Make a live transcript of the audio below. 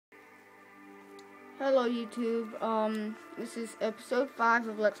Hello YouTube, this is episode 5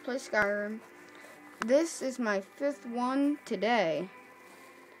 of Let's Play Skyrim. This is my 5th one today.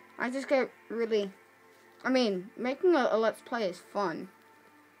 I just get really, making a Let's Play is fun.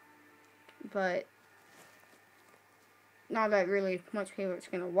 But, not that really much people is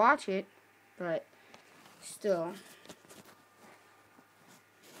going to watch it, but still.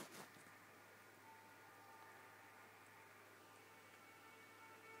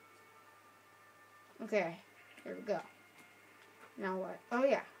 Okay, here we go. Now what? Oh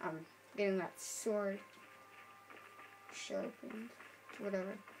yeah, I'm getting that sword sharpened.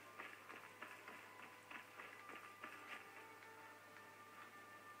 Whatever.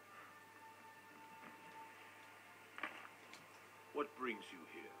 What brings you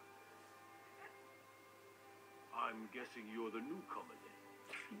here? I'm guessing you're the newcomer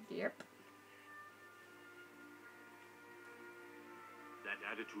then. Yep. That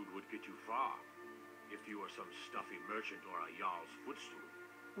attitude would get you far. If you are some stuffy merchant or a Jarl's footstool.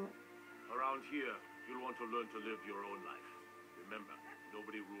 Around here, you'll want to learn to live your own life. Remember,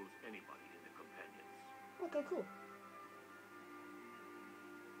 nobody rules anybody in the companions. Okay, cool.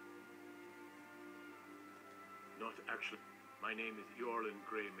 Not actually. My name is Yorlin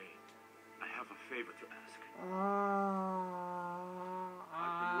Greymane. I have a favor to ask.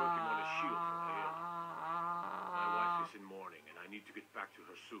 I've been working on a shield for Aela. My wife is in mourning, and I need to get back to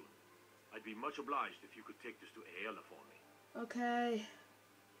her soon. I'd be much obliged if you could take this to Aela for me. Okay.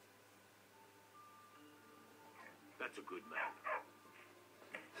 That's a good man.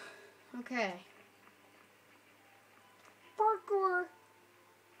 Okay. Parkour.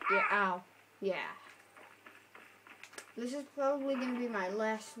 Yeah, ow. Yeah. This is probably going to be my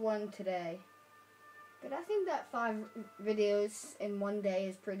last one today. But I think that 5 videos in one day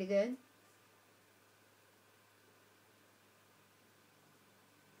is pretty good.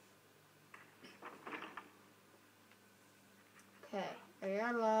 Okay,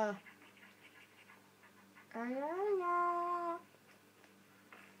 Aela. Aela.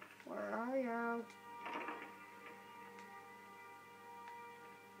 Where are you?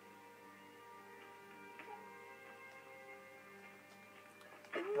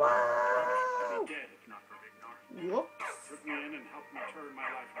 Whoa! I'd be dead if not for Vignar. Whoops. Took me in and helped me turn my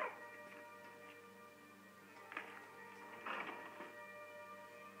life around.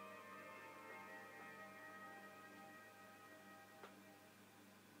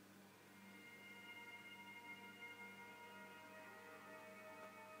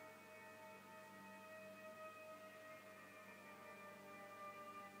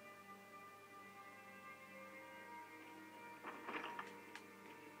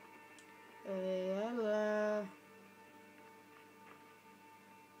 Aela.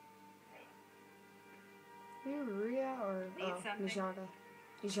 Maria or Mijada?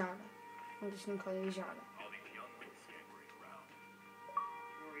 Mijada. I'm just gonna call you Mijada. All these younglings scampering around.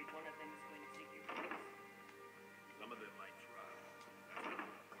 Worried one of them is going to take your place? Some of them might try.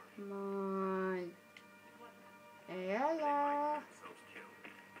 Come on. Aela. Themselves killed.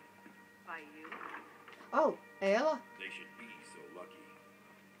 By you? Oh, Aela. They should be so lucky.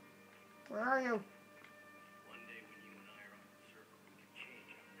 Where are you? One day when you and I are on the circle, we can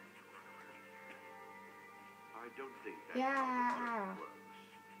change how things work. I don't think that's how the circle works.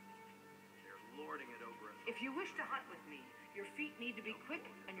 They're lording it over us. If you wish to hunt with me, your feet need to be quick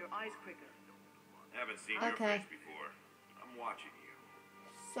and your eyes quicker. Haven't seen Okay. your face before. I'm watching you.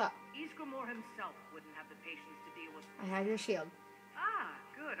 So, Ysgramor himself wouldn't have the patience to deal with... I have your shield. Ah,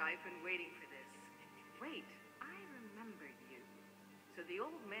 good. I've been waiting for this. Wait, I remember you. So the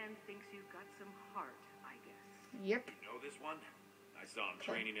old man thinks you've got some heart, I guess. Yep. You know this one? I saw him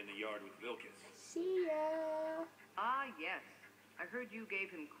training in the yard with Vilkas. See ya. Ah, yes. I heard you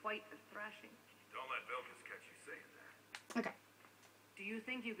gave him quite a thrashing. Don't let Vilkas catch you saying that. Okay. Do you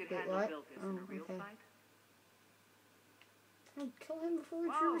think you could Wait, handle what? Vilkas Oh, in a real okay. fight? I'll kill him before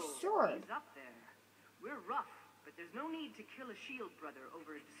he drew his Whoa, sword. he's up there. We're rough, but there's no need to kill a shield brother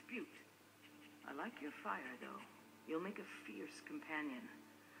over a dispute. I like your fire, though. You'll make a fierce companion.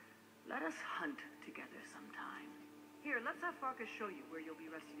 Let us hunt together sometime. Here, let's have Farkas show you where you'll be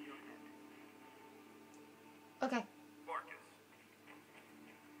resting your head. Okay. Farkas.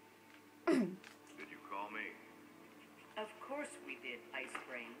 Did you call me? Of course we did, Ice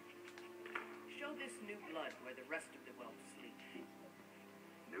Brain. Show this new blood where the rest of the whelps sleep.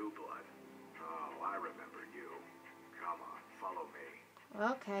 New blood. Oh, I remember you. Come on, follow me.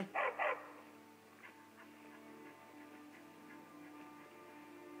 Okay.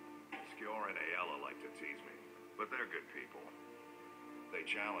 Skjor and Aela like to tease me, but they're good people. They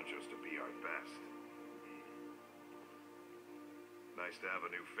challenge us to be our best. Nice to have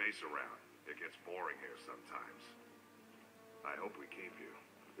a new face around. It gets boring here sometimes. I hope we keep you.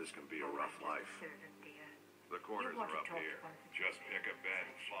 This can be a rough life. The quarters are up here. Just pick a bed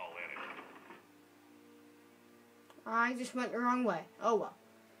and fall in it. I just went the wrong way. Oh well.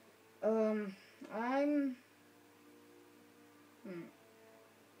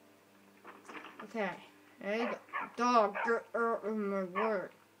 Okay. There you go. Dog, get out of my way.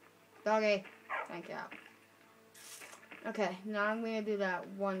 Doggy. Thank you. Okay, now I'm gonna do that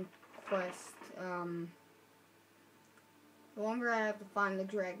one quest. The one where I have to find the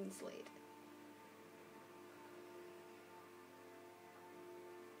dragon slate.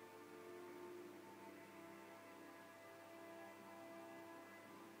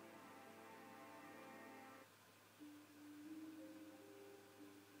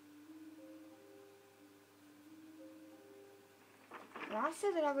 Well, I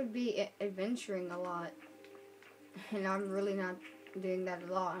said that I would be adventuring a lot, and I'm really not doing that a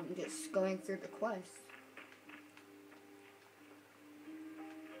lot. I'm just going through the quest.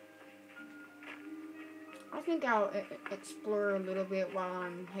 I think I'll explore a little bit while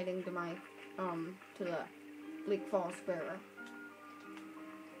I'm heading to my to the Bleak Falls Sparrow.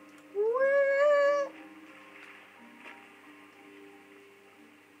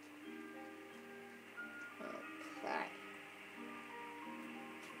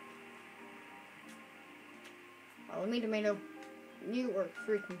 Oh, me tomato, you are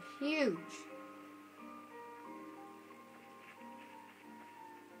freaking huge.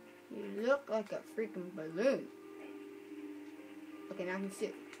 You look like a freaking balloon. Okay, now I can see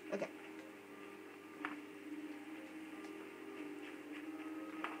it. Okay.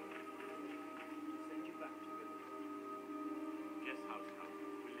 Send you back to it. Guest house now.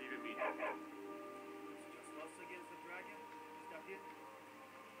 We leave immediately. It's just us against the dragon. Is that it?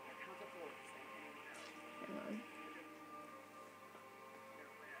 I can't afford to send anyone else. Hang on.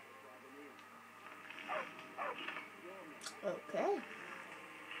 Okay.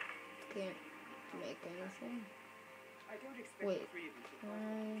 Can't make anything. I don't expect Wait. three of you to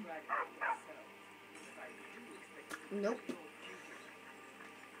fight the dragon yourselves. But I do expect Nope. your future.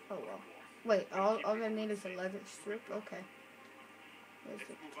 Oh well. Wait, all I need is a leather strip? Okay. Where's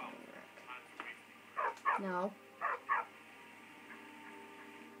the rack? No.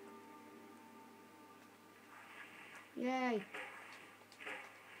 Yay.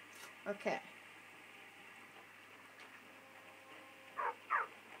 Okay.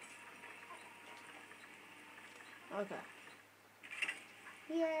 Okay.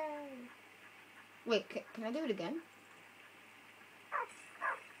 Yay. Wait, can I do it again?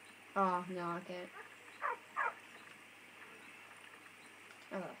 Oh, no, I can't.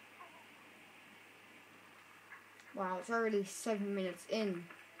 Okay. Wow, it's already 7 minutes in.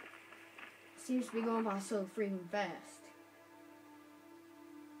 Seems to be going by so freaking fast.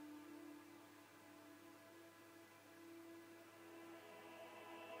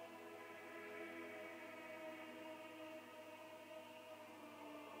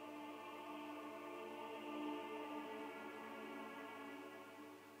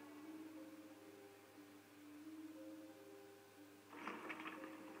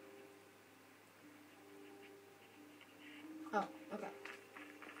 Oh, okay.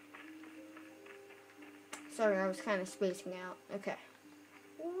 Sorry, I was kind of spacing out. Okay.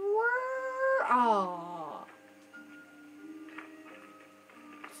 Oh.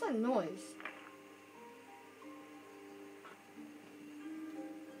 What's that noise?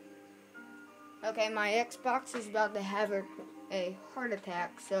 Okay, my Xbox is about to have a heart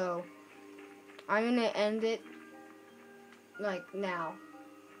attack, so I'm gonna end it like now.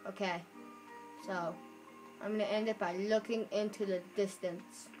 Okay. So I'm gonna end it by looking into the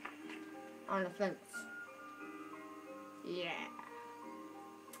distance on a fence. Yeah.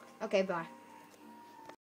 Okay, bye.